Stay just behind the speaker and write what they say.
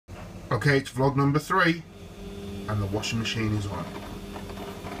Okay, it's vlog number 3 and the washing machine is on.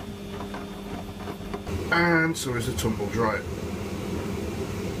 And so is the tumble dryer.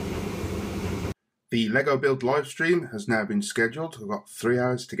 The Lego build live stream has now been scheduled. I've got 3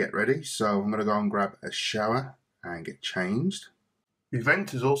 hours to get ready, so I'm going to go and grab a shower and get changed. The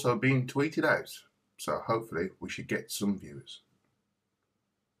event has also been tweeted out, so hopefully we should get some viewers.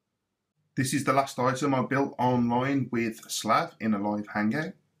 This is the last item I built online with Slav in a live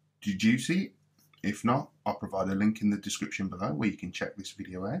hangout. Did you see it? If not, I'll provide a link in the description below where you can check this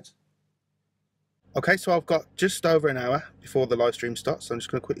video out. Okay, so I've got just over an hour before the live stream starts, so I'm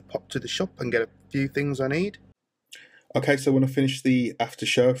just going to quickly pop to the shop and get a few things I need. Okay, so when I finish the after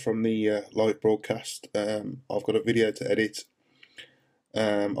show from the live broadcast, I've got a video to edit.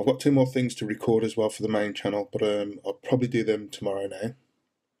 I've got 2 more things to record as well for the main channel, but I'll probably do them tomorrow now.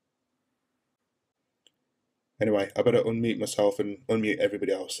 Anyway, I better unmute myself and unmute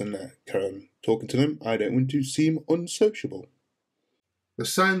everybody else and carry on talking to them. I don't want to seem unsociable. The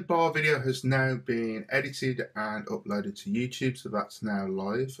soundbar video has now been edited and uploaded to YouTube, so that's now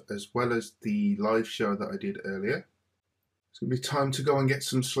live, as well as the live show that I did earlier. It's going to be time to go and get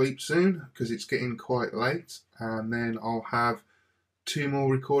some sleep soon, because it's getting quite late, and then I'll have 2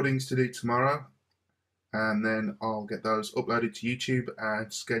 more recordings to do tomorrow, and then I'll get those uploaded to YouTube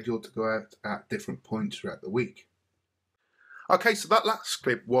and scheduled to go out at different points throughout the week. Okay, so that last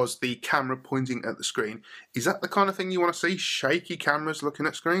clip was the camera pointing at the screen. Is that the kind of thing you want to see? Shaky cameras looking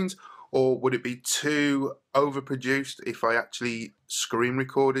at screens? Or would it be too overproduced if I actually screen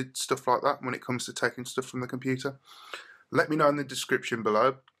recorded stuff like that when it comes to taking stuff from the computer? Let me know in the description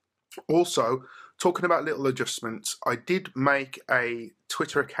below. Also, talking about little adjustments, I did make a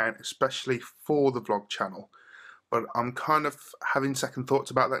Twitter account especially for the vlog channel, but I'm kind of having second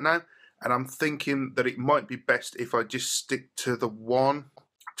thoughts about that now, and I'm thinking that it might be best if I just stick to the one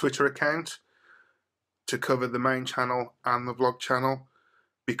Twitter account to cover the main channel and the vlog channel,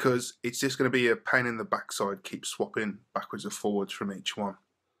 because it's just going to be a pain in the backside, keep swapping backwards and forwards from each one.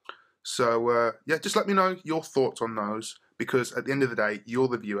 So yeah, just let me know your thoughts on those, because at the end of the day, you're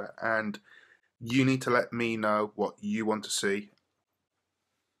the viewer and you need to let me know what you want to see.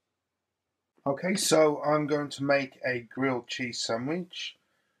 Okay, so I'm going to make a grilled cheese sandwich.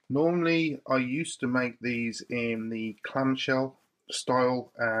 Normally I used to make these in the clamshell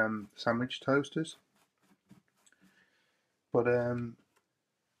style sandwich toasters, but a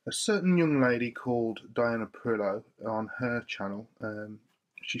certain young lady called Diana Perillo on her channel,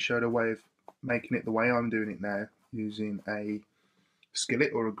 she showed a way of making it the way I'm doing it now, using a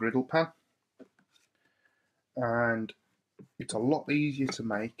skillet or a griddle pan, and it's a lot easier to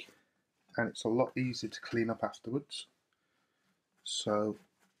make and it's a lot easier to clean up afterwards. So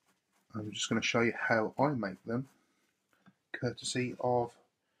I'm just going to show you how I make them, courtesy of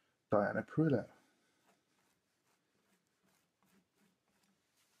Diana Perillo.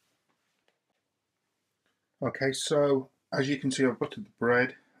 Okay, so as you can see, I've buttered the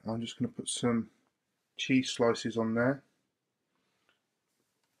bread. I'm just going to put some cheese slices on there.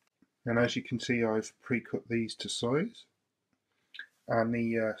 And as you can see, I've pre-cut these to size. And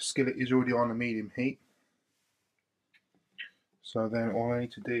the skillet is already on a medium heat. So then all I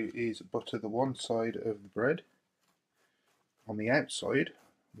need to do is butter the one side of the bread on the outside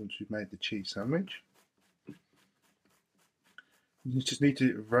once we've made the cheese sandwich. You just need to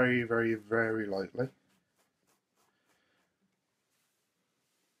do it very, very, very lightly.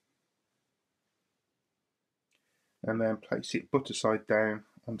 And then place it butter side down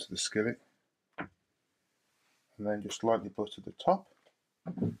onto the skillet. And then just lightly butter the top.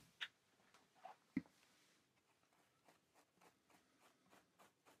 And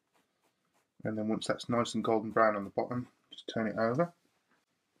then once that's nice and golden brown on the bottom, just turn it over.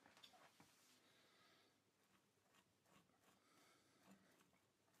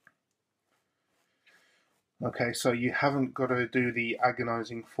 Okay, so you haven't got to do the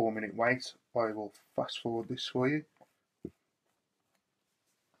agonising 4-minute wait. I will fast forward this for you.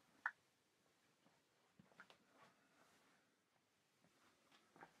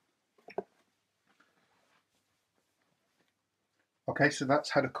 Okay, so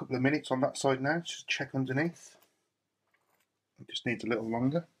that's had a couple of minutes on that side now. Just check underneath. It just needs a little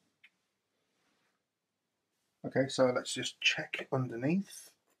longer. Okay, so let's just check underneath.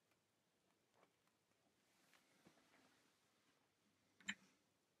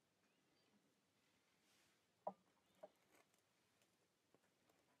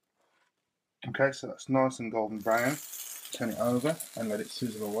 Okay, so that's nice and golden brown. Turn it over and let it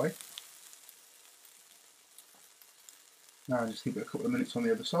sizzle away. Now just give it a couple of minutes on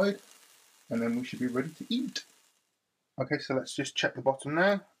the other side, and then we should be ready to eat. Okay, so let's just check the bottom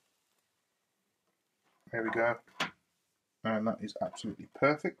now. There we go. And that is absolutely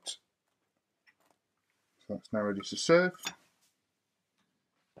perfect. So that's now ready to serve.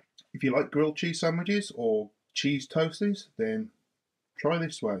 If you like grilled cheese sandwiches or cheese toasties, then try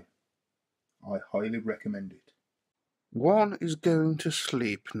this way. I highly recommend it. One is going to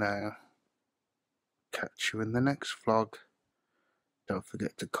sleep now. Catch you in the next vlog. Don't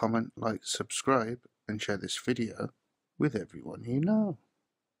forget to comment, like, subscribe, and share this video with everyone you know.